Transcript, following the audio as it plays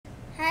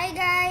Hi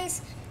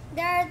guys!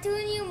 There are two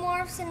new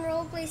morphs in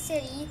Roleplay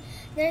City.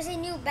 There's a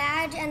new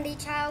badge and a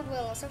child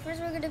Willow. So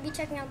first we're going to be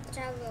checking out the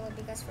child Willow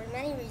because for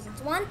many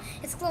reasons. One,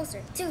 it's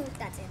closer. Two,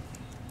 that's it.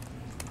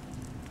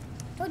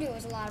 Told you it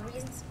was a lot of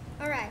reasons.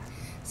 Alright,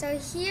 so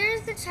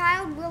here's the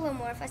child Willow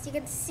morph. As you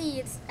can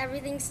see,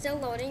 everything's still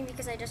loading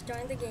because I just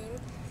joined the game.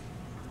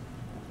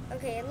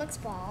 Okay, it looks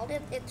bald.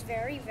 It's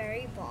very,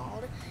 very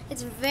bald.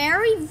 It's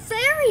very,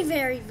 very,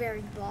 very,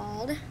 very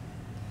bald.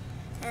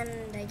 And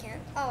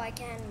I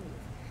can move.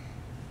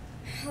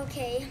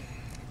 Okay,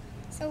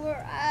 so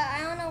I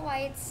don't know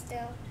why it's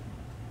still,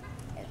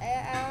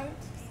 I don't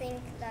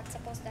think that's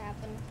supposed to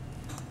happen.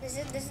 This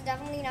is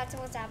definitely not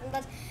supposed to happen,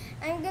 but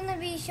I'm gonna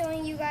be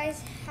showing you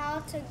guys how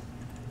to,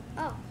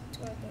 oh, it's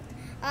working.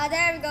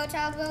 There we go,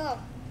 child Willow.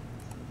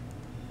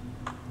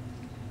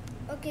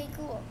 Okay,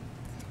 cool.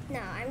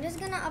 Now, I'm just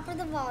gonna upper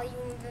the volume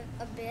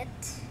a bit.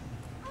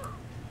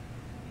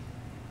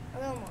 A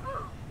little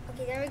more.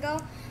 Okay, there we go.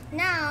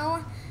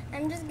 Now,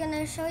 I'm just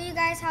gonna show you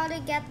guys how to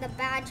get the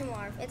badge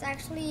morph. It's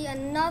actually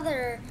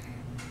another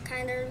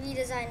kind of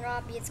redesigned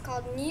ROBBY. It's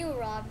called New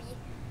ROBBY.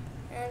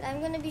 And I'm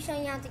gonna be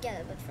showing you how to get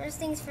it. But first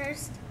things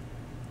first,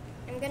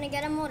 I'm gonna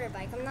get a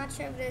motorbike. I'm not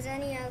sure if there's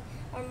any,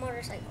 or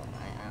motorcycle.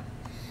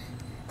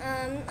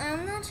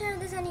 I'm not sure if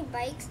there's any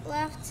bikes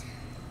left.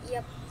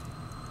 Yep.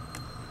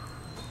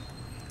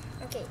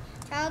 Okay,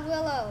 child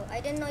Willow.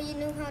 I didn't know you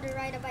knew how to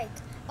ride a bike.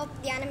 Oh,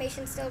 the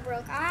animation still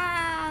broke.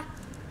 Ah!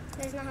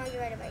 That's not how you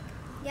ride a bike.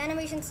 The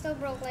animation still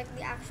broke like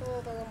the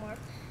actual Willow morph.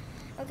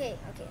 Okay,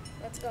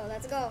 let's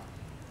go.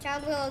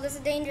 Child Willow, this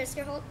is dangerous.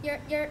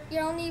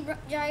 You're only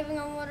driving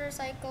a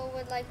motorcycle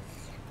with like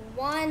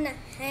one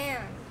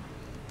hand,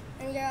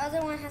 and your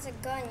other one has a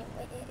gun.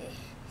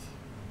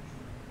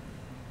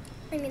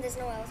 I mean,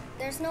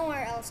 there's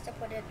nowhere else to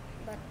put it.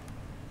 But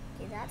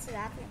okay, that's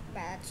that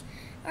badge.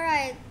 All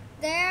right,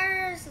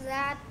 there's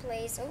that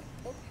place.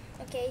 Oh,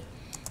 okay.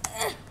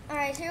 All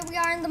right, here we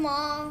are in the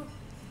mall.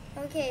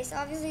 Okay, so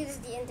obviously this is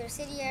the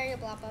intercity area,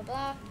 blah, blah,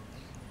 blah.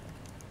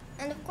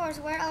 And of course,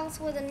 where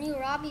else would a new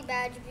ROBBY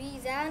badge be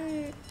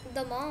than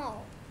the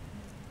mall?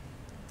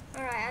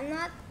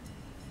 Alright,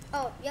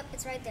 oh, yep,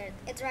 it's right there.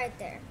 It's right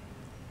there.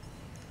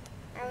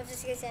 I was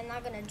just gonna say I'm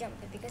not gonna jump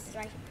it because it's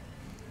right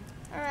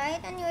here.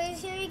 Alright,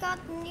 anyways, here we got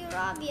the new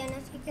ROBBY, and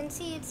as you can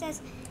see, it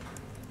says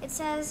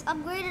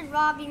upgraded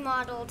ROBBY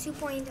model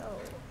 2.0.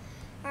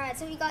 Alright,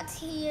 so we got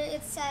here,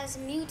 it says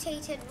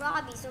mutated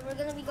ROBBY, so we're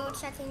gonna be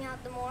checking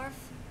out the morph.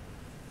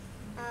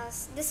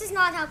 This is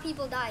not how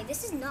people die.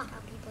 This is not how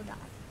people die.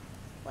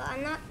 Well,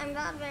 I'm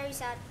not very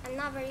sad. I'm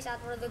not very sad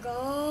for the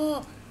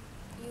go.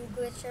 You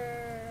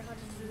glitcher. How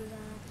did you do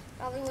that?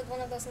 Probably with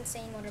one of those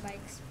insane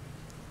motorbikes.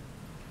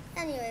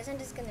 Anyways, I'm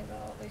just gonna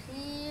go over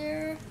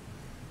here.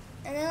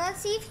 And then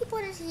let's see if he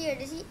put it here.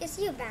 Is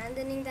he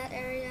abandoning that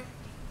area?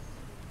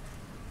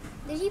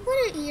 Did he put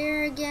it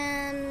here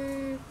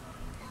again?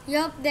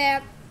 Yup,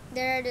 there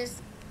it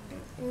is.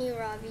 New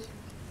ROBBY.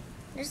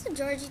 There's the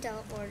Georgie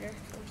teleporter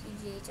from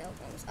PGA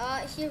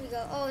telephones. Here we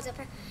go. Oh,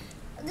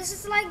 this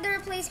is like the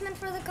replacement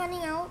for the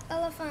cunning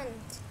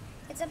elephant.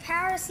 It's a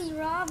Parasy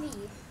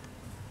ROBBY.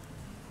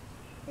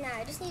 Nah,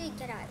 I just need to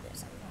get out of there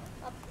somehow.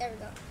 Oh, there we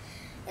go.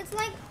 It's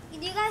like, do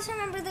you guys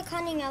remember the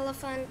cunning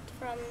elephant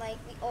from like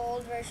the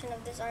old version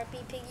of this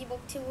RP Piggy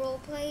Book 2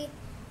 roleplay?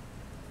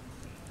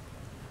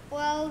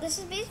 Well, this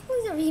is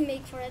basically the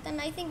remake for it,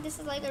 and I think this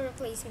is like a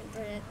replacement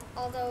for it.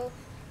 Although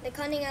the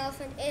cunning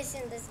elephant is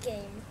in this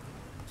game.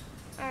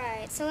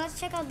 Alright, so let's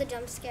check out the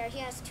jump scare. He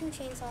has two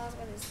chainsaws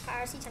with his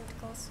Parasy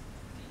tentacles.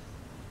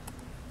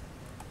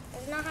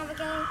 Does not have a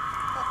killing.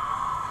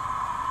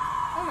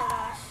 Oh my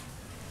gosh.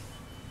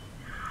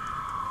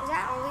 Is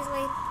that always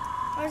late?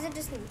 Or is it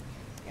just me?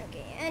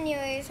 Okay,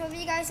 anyways, hope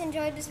you guys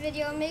enjoyed this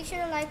video. Make sure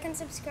to like and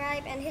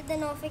subscribe and hit the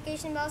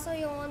notification bell so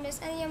you won't miss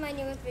any of my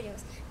newest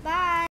videos. Bye!